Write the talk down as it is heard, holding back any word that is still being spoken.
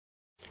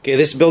Okay,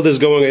 this build is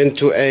going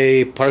into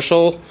a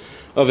partial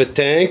of a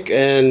tank,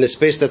 and the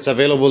space that's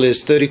available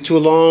is 32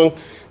 long,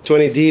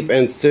 20 deep,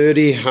 and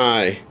 30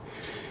 high.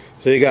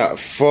 So you got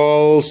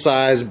full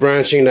size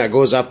branching that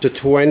goes up to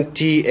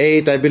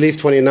 28, I believe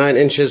 29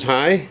 inches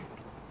high,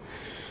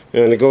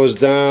 and it goes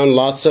down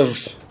lots of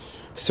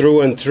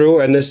through and through,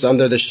 and this is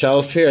under the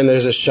shelf here, and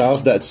there's a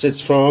shelf that sits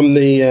from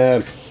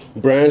the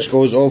branch,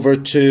 goes over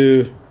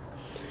to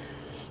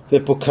the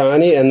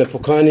Pukani, and the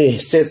Pukani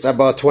sits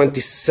about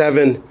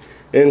 27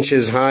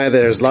 inches high.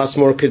 There's lots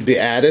more could be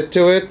added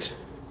to it,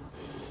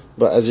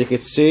 but as you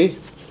can see,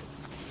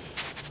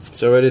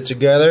 it's already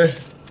together.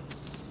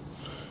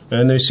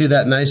 And you see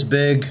that nice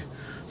big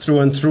through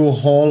and through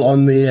hole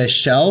on the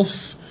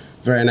shelf.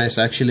 Very nice,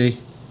 actually,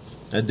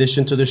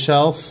 addition to the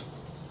shelf.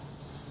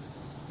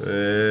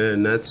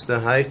 And that's the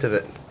height of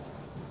it.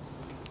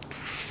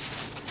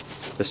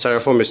 The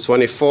styrofoam is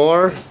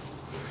 24,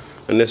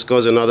 and this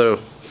goes another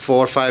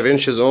 4 or 5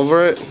 inches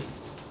over it.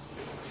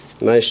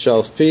 Nice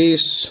shelf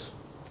piece.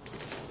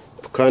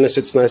 Pukani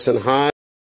sits nice and high.